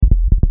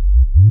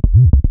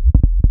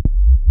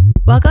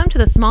Welcome to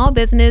the Small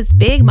Business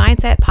Big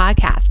Mindset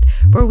podcast,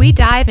 where we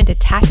dive into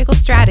tactical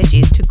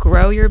strategies to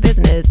grow your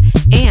business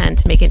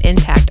and make an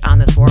impact on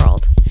this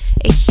world.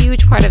 A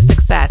huge part of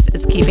success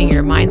is keeping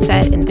your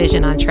mindset and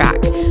vision on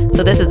track.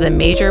 So this is a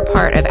major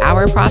part of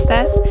our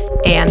process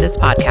and this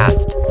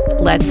podcast.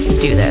 Let's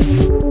do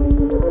this.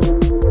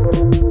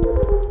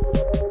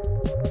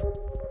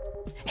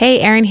 Hey,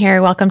 Erin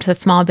here. Welcome to the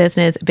Small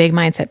Business Big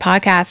Mindset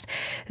podcast.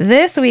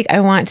 This week, I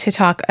want to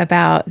talk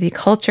about the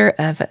culture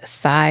of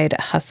side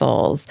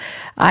hustles.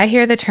 I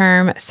hear the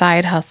term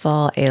side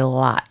hustle a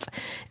lot,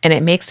 and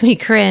it makes me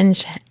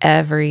cringe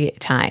every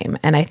time.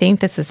 And I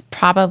think this is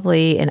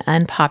probably an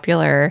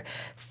unpopular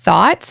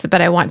thought,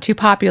 but I want to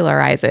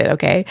popularize it,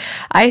 okay?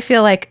 I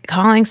feel like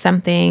calling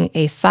something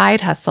a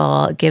side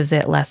hustle gives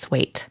it less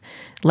weight,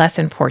 less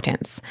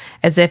importance,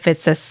 as if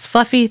it's this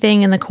fluffy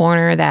thing in the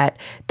corner that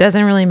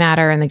doesn't really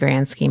matter in the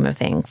grand scheme of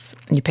things.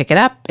 You pick it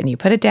up and you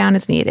put it down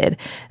as needed.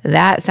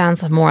 That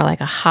sounds more like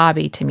a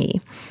hobby to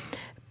me.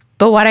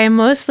 But what I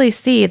mostly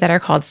see that are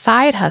called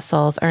side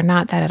hustles are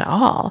not that at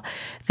all.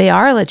 They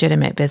are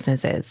legitimate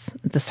businesses,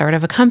 the start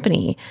of a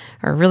company,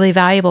 or really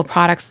valuable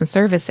products and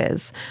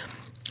services.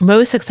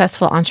 Most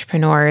successful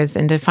entrepreneurs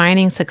in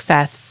defining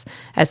success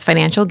as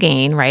financial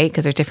gain, right?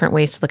 Because there's different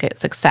ways to look at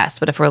success.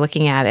 But if we're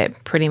looking at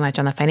it pretty much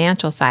on the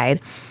financial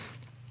side,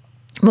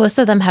 most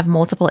of them have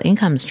multiple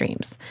income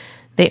streams.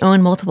 They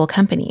own multiple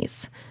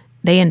companies.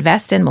 They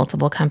invest in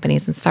multiple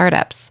companies and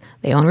startups.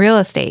 They own real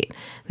estate.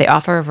 They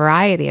offer a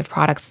variety of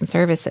products and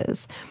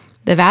services.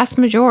 The vast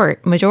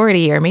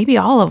majority, or maybe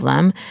all of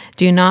them,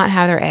 do not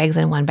have their eggs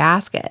in one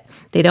basket.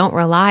 They don't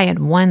rely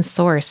on one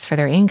source for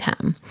their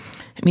income.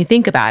 I mean,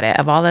 think about it.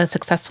 Of all the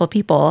successful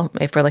people,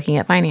 if we're looking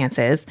at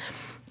finances,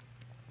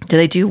 do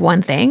they do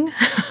one thing?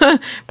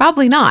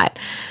 Probably not.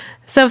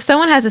 So if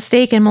someone has a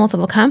stake in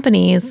multiple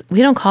companies,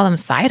 we don't call them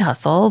side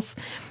hustles.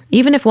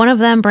 Even if one of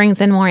them brings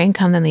in more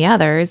income than the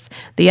others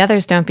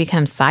don't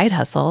become side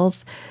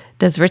hustles.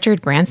 Does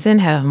Richard Branson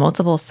have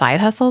multiple side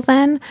hustles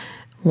then?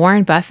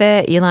 Warren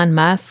Buffett, Elon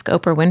Musk,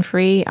 Oprah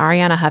Winfrey,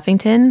 Arianna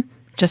Huffington,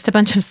 just a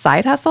bunch of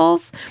side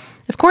hustles?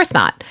 Of course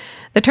not.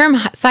 The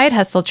term side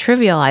hustle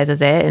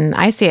trivializes it, and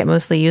I see it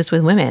mostly used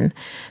with women.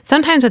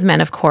 Sometimes with men,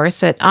 of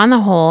course, but on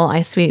the whole,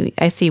 I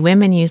see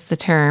women use the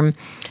term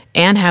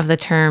and have the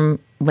term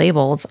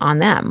labeled on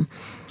them.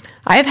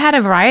 I've had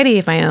a variety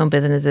of my own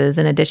businesses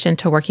in addition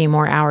to working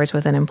more hours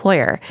with an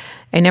employer.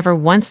 I never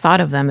once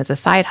thought of them as a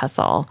side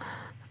hustle.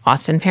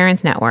 Austin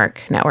Parents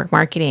Network, network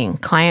marketing,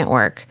 client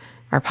work,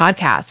 our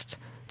podcast,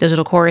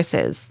 digital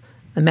courses,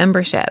 the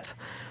membership.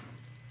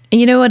 And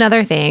you know,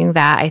 another thing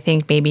that I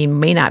think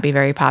may not be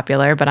very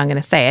popular, but I'm going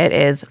to say it,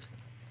 is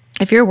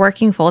if you're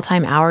working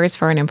full-time hours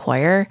for an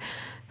employer,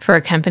 for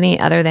a company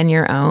other than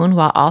your own,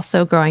 while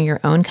also growing your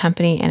own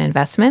company and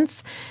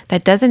investments,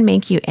 that doesn't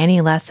make you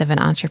any less of an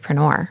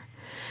entrepreneur.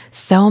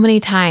 So many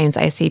times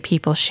I see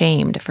people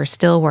shamed for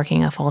still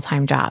working a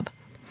full-time job.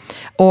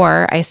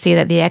 Or I see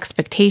that the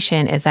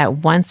expectation is that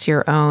once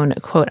your own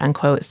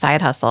quote-unquote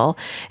side hustle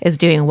is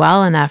doing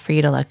well enough for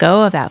you to let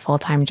go of that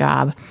full-time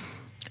job,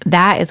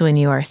 that is when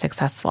you are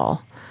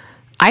successful.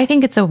 I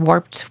think it's a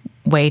warped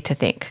way to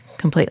think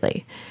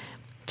completely.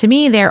 To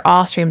me, they're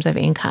all streams of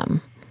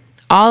income.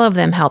 All of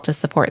them help to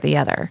support the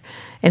other.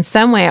 In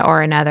some way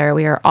or another,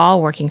 we are all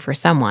working for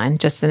someone,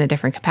 just in a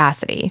different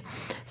capacity.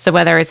 So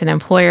whether it's an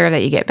employer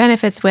that you get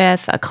benefits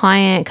with, a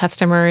client,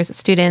 customers,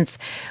 students,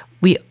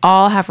 we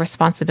all have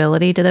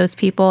responsibility to those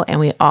people, and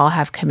we all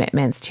have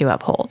commitments to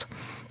uphold.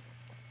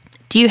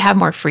 Do you have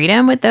more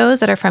freedom with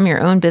those that are from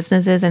your own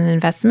businesses and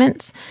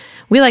investments?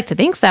 We like to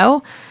think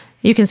so.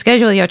 You can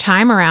schedule your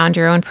time around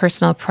your own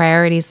personal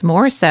priorities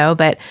more so,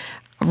 but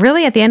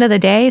really at the end of the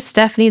day,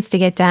 stuff needs to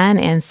get done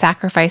and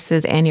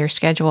sacrifices in your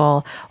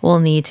schedule will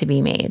need to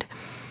be made.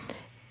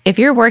 If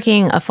you're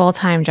working a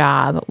full-time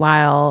job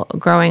while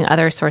growing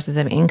other sources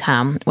of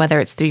income, whether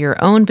it's through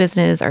your own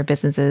business or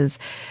businesses,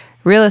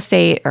 real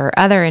estate or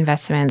other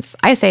investments,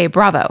 I say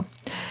bravo.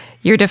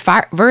 You're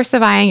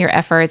diversifying your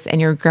efforts and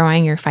you're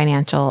growing your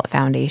financial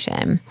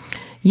foundation.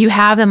 You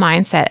have the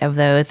mindset of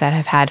those that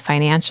have had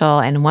financial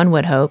and, one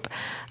would hope,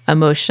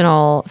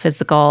 emotional,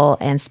 physical,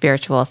 and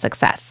spiritual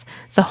success.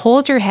 So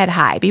hold your head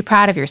high. Be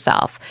proud of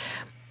yourself.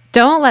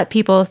 Don't let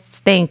people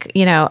think,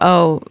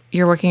 oh,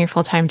 you're working your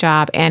full-time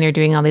job and you're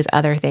doing all these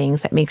other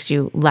things that makes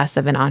you less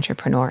of an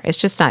entrepreneur. It's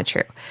just not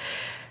true.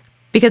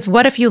 Because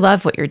what if you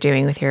love what you're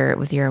doing with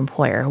your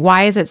employer?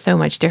 Why is it so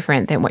much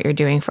different than what you're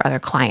doing for other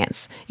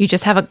clients? You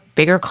just have a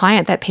bigger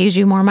client that pays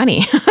you more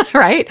money,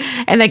 right?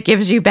 And that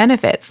gives you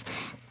benefits.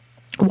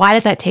 Why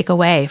does that take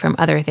away from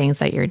other things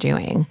that you're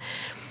doing?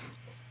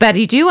 But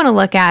you do want to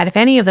look at if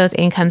any of those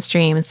income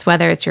streams,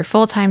 whether it's your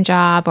full-time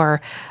job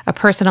or a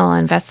personal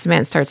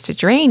investment, starts to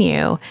drain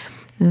you,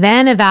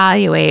 then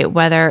evaluate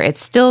whether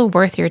it's still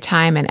worth your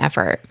time and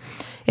effort.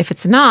 If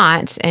it's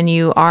not, and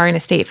you are in a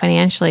state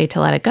financially to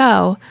let it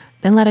go,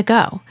 then let it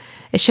go.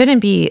 It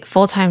shouldn't be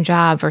full-time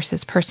job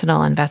versus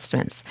personal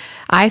investments.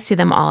 I see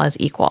them all as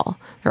equal.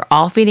 They're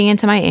all feeding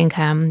into my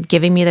income,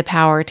 giving me the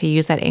power to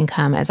use that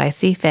income as I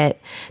see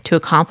fit to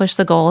accomplish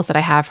the goals that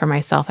I have for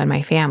myself and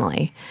my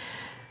family.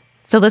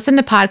 So listen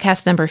to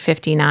podcast number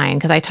 59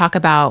 because I talk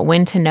about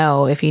when to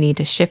know if you need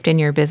to shift in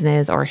your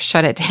business or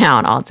shut it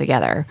down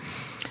altogether.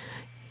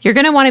 You're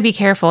going to want to be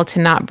careful to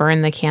not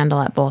burn the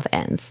candle at both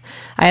ends.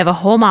 I have a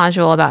whole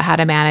module about how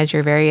to manage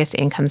your various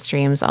income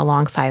streams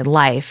alongside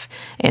life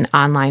in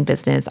online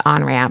business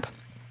OnRamp.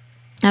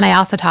 And I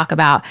also talk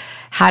about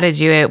how to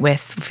do it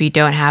if you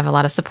don't have a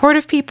lot of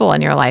supportive people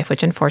in your life,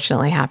 which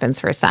unfortunately happens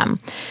for some.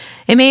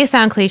 It may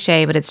sound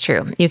cliche, but it's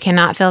true. You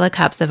cannot fill the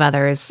cups of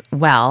others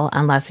well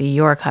unless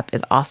your cup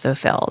is also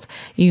filled.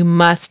 You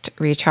must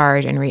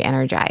recharge and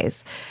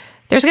re-energize.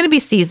 There's going to be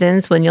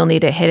seasons when you'll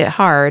need to hit it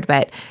hard,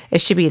 but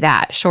it should be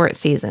that, short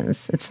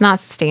seasons. It's not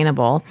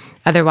sustainable.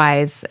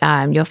 Otherwise,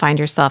 you'll find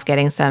yourself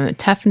getting some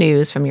tough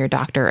news from your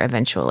doctor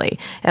eventually.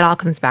 It all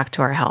comes back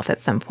to our health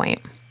at some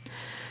point.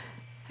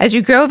 As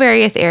you grow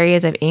various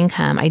areas of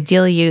income,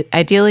 ideally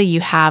you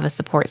have a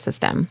support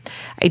system.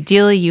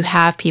 Ideally, you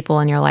have people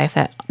in your life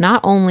that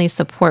not only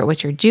support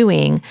what you're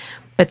doing,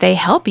 but they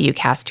help you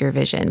cast your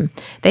vision.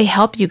 They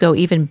help you go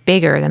even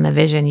bigger than the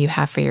vision you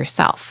have for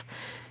yourself.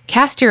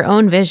 Cast your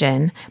own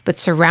vision, but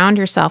surround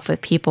yourself with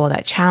people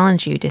that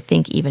challenge you to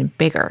think even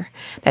bigger,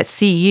 that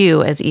see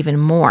you as even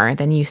more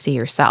than you see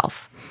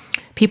yourself.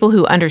 People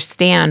who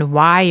understand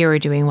why you're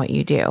doing what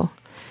you do.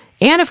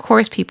 And of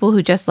course, people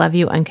who just love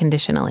you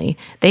unconditionally.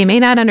 They may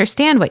not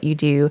understand what you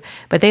do,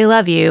 but they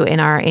love you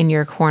and are in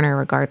your corner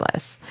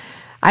regardless.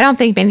 I don't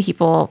think many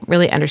people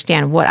really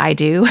understand what I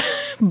do,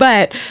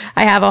 but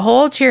I have a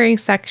whole cheering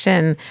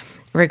section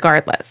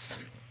regardless.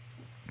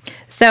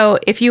 So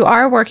if you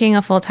are working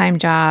a full-time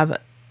job,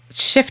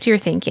 shift your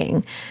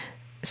thinking.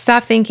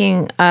 Stop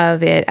thinking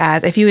of it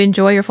as if you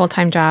enjoy your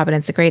full-time job and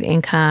it's a great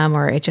income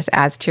or it just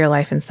adds to your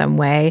life in some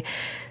way.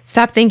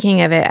 Stop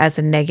thinking of it as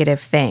a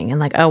negative thing and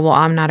like, oh, well,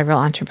 I'm not a real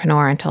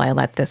entrepreneur until I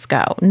let this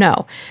go.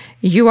 No,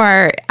 you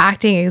are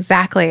acting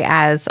exactly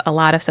as a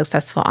lot of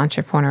successful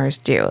entrepreneurs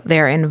do.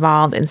 They're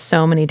involved in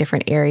so many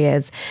different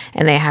areas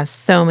and they have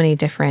so many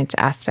different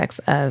aspects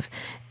of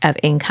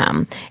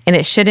income. And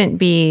it shouldn't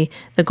be,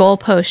 the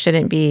goalpost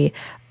shouldn't be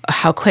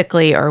how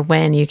quickly or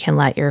when you can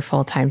let your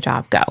full-time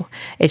job go.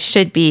 It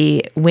should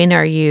be, when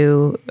are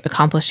you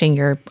accomplishing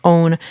your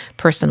own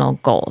personal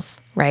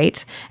goals,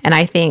 right? And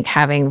I think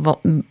having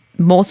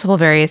multiple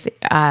various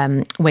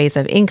ways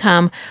of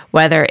income,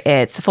 whether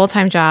it's a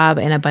full-time job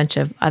and a bunch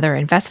of other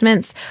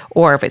investments,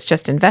 or if it's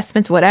just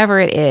investments, whatever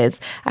it is,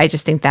 I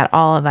just think that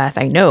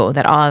I know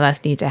that all of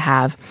us need to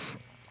have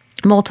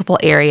multiple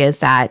areas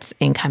that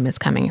income is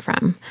coming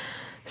from.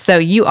 So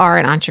you are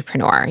an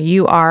entrepreneur.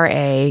 You are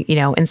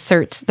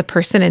insert the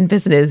person in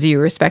business you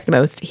respect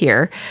most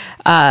here,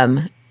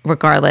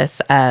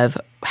 regardless of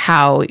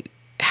how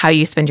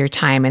you spend your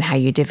time and how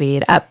you divvy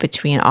it up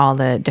between all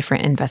the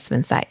different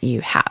investments that you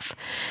have.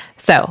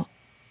 So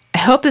I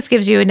hope this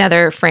gives you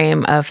another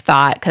frame of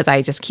thought because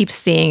I just keep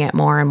seeing it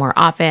more and more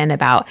often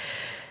about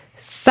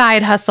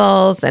side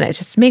hustles, and it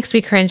just makes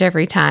me cringe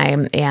every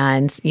time.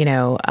 And,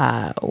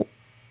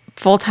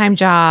 full-time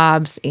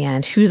jobs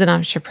and who's an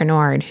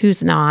entrepreneur and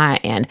who's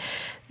not, and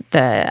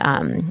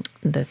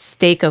the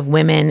stake of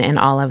women in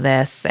all of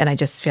this. And I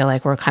just feel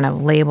like we're kind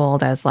of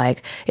labeled as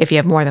like, if you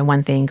have more than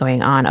one thing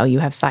going on, oh, you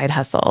have side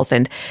hustles.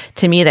 And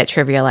to me, that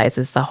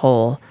trivializes the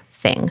whole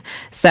thing.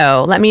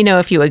 So let me know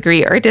if you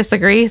agree or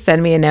disagree.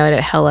 Send me a note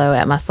at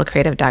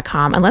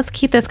hello@musclecreative.com and let's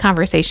keep this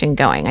conversation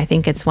going. I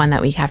think it's one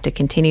that we have to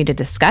continue to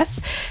discuss,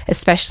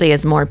 especially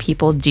as more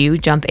people do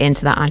jump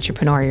into the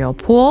entrepreneurial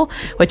pool,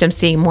 which I'm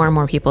seeing more and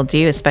more people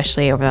do,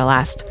 especially over the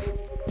last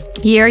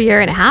year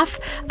and a half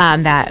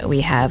that we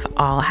have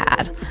all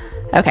had.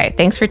 Okay,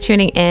 thanks for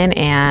tuning in,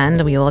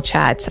 and we will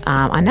chat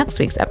on next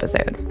week's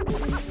episode.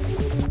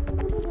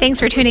 Thanks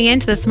for tuning in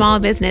to the Small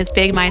Business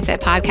Big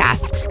Mindset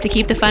podcast. To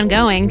keep the fun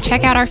going,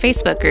 check out our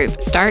Facebook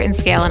group, Start and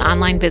Scale an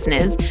Online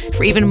Business,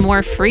 for even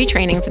more free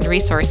trainings and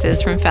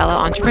resources from fellow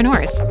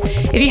entrepreneurs.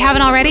 If you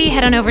haven't already,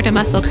 head on over to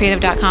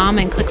musclecreative.com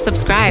and click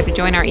subscribe to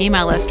join our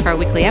email list for our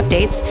weekly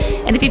updates.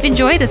 And if you've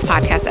enjoyed this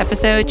podcast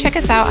episode, check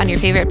us out on your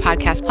favorite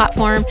podcast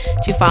platform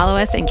to follow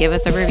us and give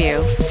us a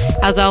review.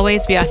 As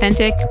always, be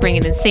authentic, bring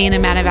an insane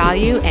amount of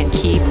value, and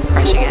keep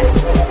crushing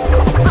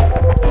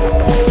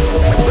it.